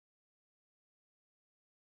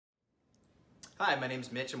Hi, my name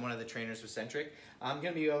is Mitch. I'm one of the trainers with Centric. I'm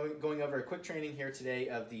going to be going over a quick training here today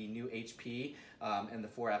of the new HP and the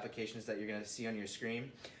 4 applications that you're going to see on your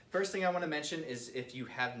screen. First thing I want to mention is if you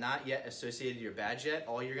have not yet associated your badge yet,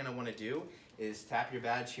 all you're going to want to do is tap your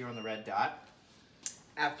badge here on the red dot.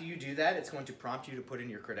 After you do that, it's going to prompt you to put in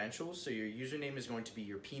your credentials. So your username is going to be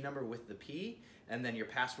your P number with the P, and then your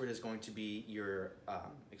password is going to be your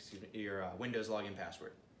Windows login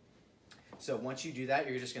password. So once you do that,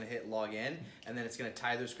 you're just going to hit log in, and then it's going to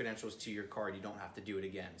tie those credentials to your card. You don't have to do it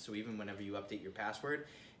again. So even whenever you update your password,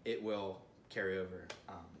 it will carry over.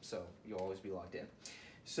 So you'll always be logged in.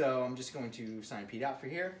 So I'm just going to sign Pete out for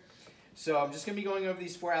here. So I'm just going to be going over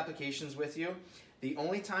these 4 applications with you. The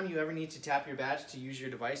only time you ever need to tap your badge to use your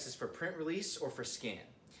device is for print release or for scan.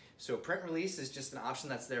 So print release is just an option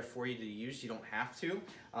that's there for you to use. You don't have to.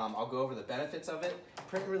 I'll go over the benefits of it.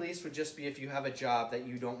 Print release would just be if you have a job that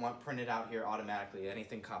you don't want printed out here automatically.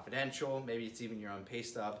 Anything confidential, maybe it's even your own pay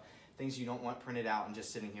stub, things you don't want printed out and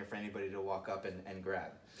just sitting here for anybody to walk up and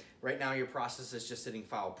grab. Right now your process is just sitting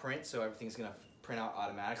file print, so everything's going to print out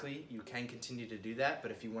automatically. You can continue to do that,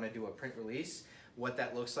 but if you want to do a print release, what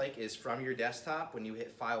that looks like is from your desktop, when you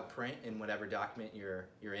hit file print in whatever document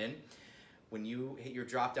you're in, when you hit your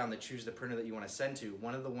drop down to choose the printer that you want to send to,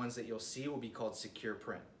 one of the ones that you'll see will be called Secure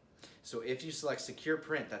Print. So if you select Secure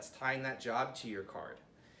Print, that's tying that job to your card.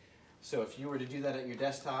 So if you were to do that at your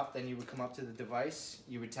desktop, then you would come up to the device,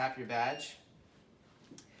 you would tap your badge,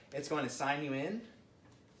 it's going to sign you in,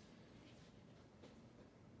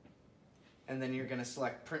 and then you're going to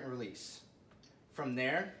select Print Release. From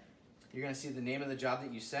there, you're going to see the name of the job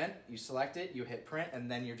that you sent, you select it, you hit print,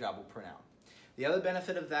 and then your job will print out. The other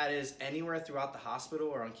benefit of that is anywhere throughout the hospital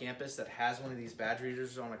or on campus that has one of these badge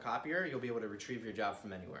readers on a copier, you'll be able to retrieve your job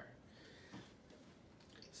from anywhere.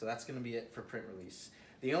 So that's going to be it for print release.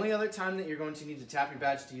 The only other time that you're going to need to tap your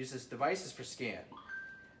badge to use this device is for scan.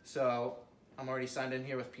 So I'm already signed in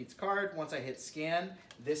here with Pete's card. Once I hit scan,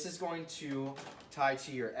 this is going to tie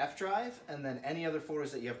to your F drive and then any other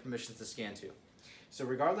folders that you have permissions to scan to. So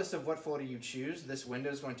regardless of what folder you choose, this window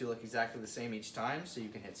is going to look exactly the same each time, so you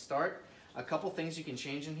can hit start. A couple things you can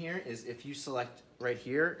change in here is if you select right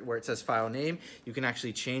here where it says file name, you can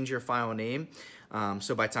actually change your file name.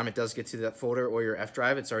 So by the time it does get to that folder or your F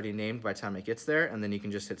drive, it's already named by the time it gets there, and then you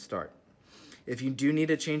can just hit start. If you do need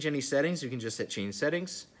to change any settings, you can just hit change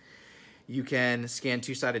settings. You can scan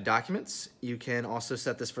 2-sided documents. You can also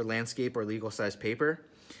set this for landscape or legal size paper.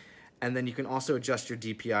 And then you can also adjust your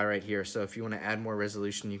DPI right here. So if you want to add more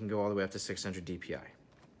resolution, you can go all the way up to 600 DPI.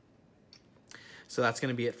 So that's going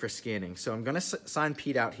to be it for scanning. So I'm going to sign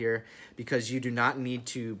Pete out here because you do not need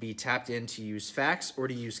to be tapped in to use fax or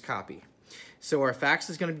to use copy. So our fax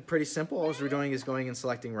is going to be pretty simple. All we're doing is going and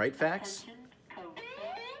selecting RightFax.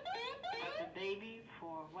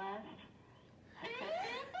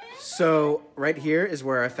 So right here is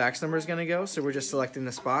where our fax number is going to go. So we're just selecting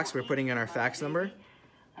this box. We're putting in our fax number.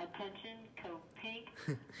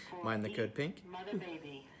 Mind the code pink.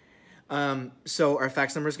 So our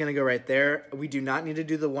fax number is going to go right there. We do not need to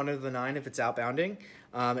do the 1 or the 9 if it's outbounding.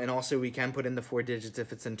 And also we can put in the 4 digits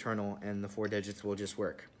if it's internal, and the 4 digits will just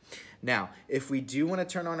work. Now, if we do want to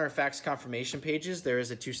turn on our fax confirmation pages, there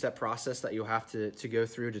is a 2-step process that you'll have to go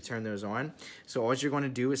through to turn those on. So all you're going to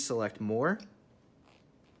do is select more.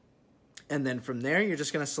 And then from there, you're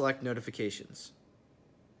just going to select notifications.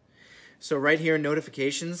 So right here,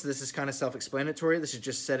 notifications, this is kind of self-explanatory. This is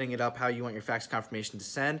just setting it up how you want your fax confirmation to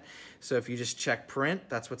send. So if you just check print,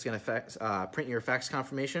 that's what's going to print your fax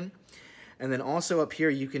confirmation. And then also up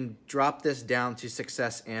here, you can drop this down to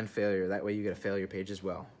success and failure. That way you get a failure page as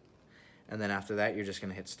well. And then after that, you're just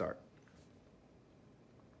going to hit start.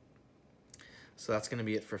 So that's going to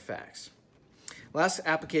be it for fax. Last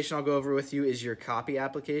application I'll go over with you is your copy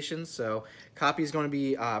application. So copy is going to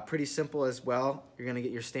be pretty simple as well. You're going to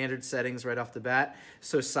get your standard settings right off the bat.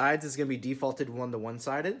 So sides is going to be defaulted 1 to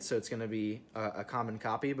 1-sided, so it's going to be a common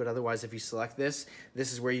copy, but otherwise if you select this,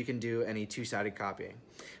 this is where you can do any 2-sided copying.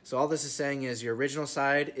 So all this is saying is your original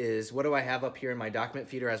side is what do I have up here in my document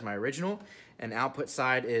feeder as my original, and output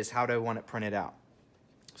side is how do I want it printed out.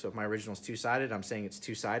 So if my original is 2-sided, I'm saying it's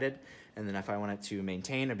 2-sided. And then if I want it to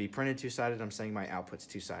maintain or be printed 2-sided, I'm saying my output's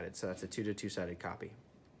 2-sided. So that's a 2 to 2-sided copy.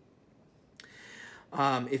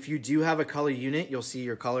 If you do have a color unit, you'll see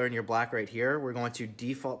your color and your black right here. We're going to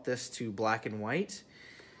default this to black and white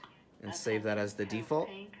and save that as the default.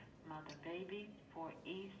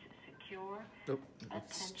 Oh,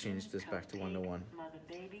 let's change this back to 1 to 1.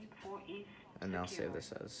 And now save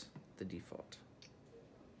this as the default.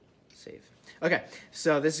 Save. Okay,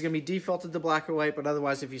 so this is going to be defaulted to black or white, but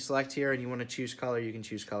otherwise if you select here and you want to choose color, you can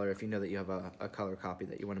choose color if you know that you have a color copy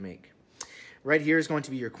that you want to make. Right here is going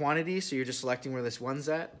to be your quantity, so you're just selecting where this one's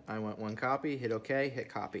at. I want 1 copy, hit OK, hit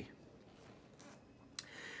copy.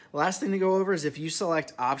 Last thing to go over is if you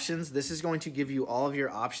select options, this is going to give you all of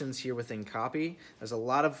your options here within Copy. There's a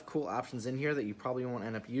lot of cool options in here that you probably won't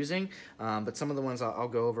end up using, but some of the ones I'll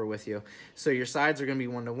go over with you. So your sides are going to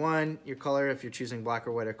be 1-to-1, your color if you're choosing black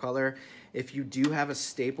or white or color. If you do have a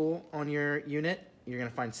staple on your unit, you're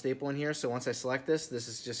going to find staple in here. So once I select this, this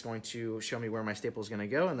is just going to show me where my staple is going to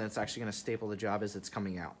go, and then it's actually going to staple the job as it's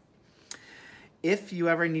coming out. If you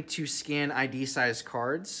ever need to scan ID size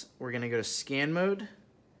cards, we're going to go to scan mode,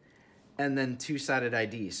 and then two-sided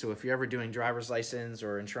ID. So if you're ever doing driver's license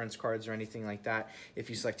or insurance cards or anything like that,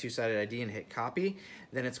 if you select two-sided ID and hit copy,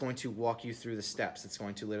 then it's going to walk you through the steps. It's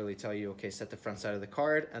going to literally tell you, okay, set the front side of the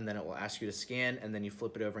card, and then it will ask you to scan, and then you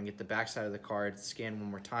flip it over and get the back side of the card, scan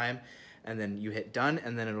one more time, and then you hit done,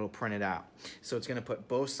 and then it'll print it out. So it's gonna put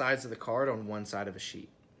both sides of the card on one side of a sheet.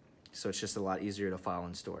 So it's just a lot easier to file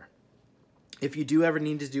and store. If you do ever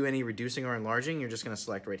need to do any reducing or enlarging, you're just going to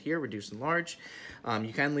select right here, reduce and enlarge.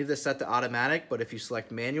 You can leave this set to automatic, but if you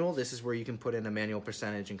select manual, this is where you can put in a manual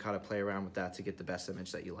percentage and kind of play around with that to get the best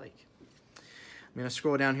image that you like. I'm going to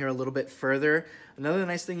scroll down here a little bit further. Another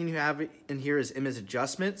nice thing you have in here is image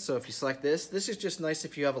adjustment. So if you select this, this is just nice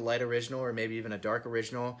if you have a light original or maybe even a dark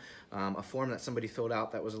original, a form that somebody filled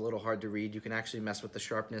out that was a little hard to read. You can actually mess with the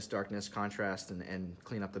sharpness, darkness, contrast, and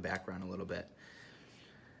clean up the background a little bit.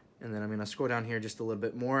 And then I'm going to scroll down here just a little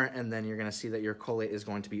bit more, and then you're going to see that your collate is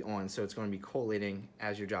going to be on. So it's going to be collating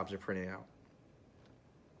as your jobs are printed out.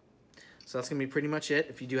 So that's going to be pretty much it.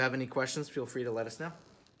 If you do have any questions, feel free to let us know.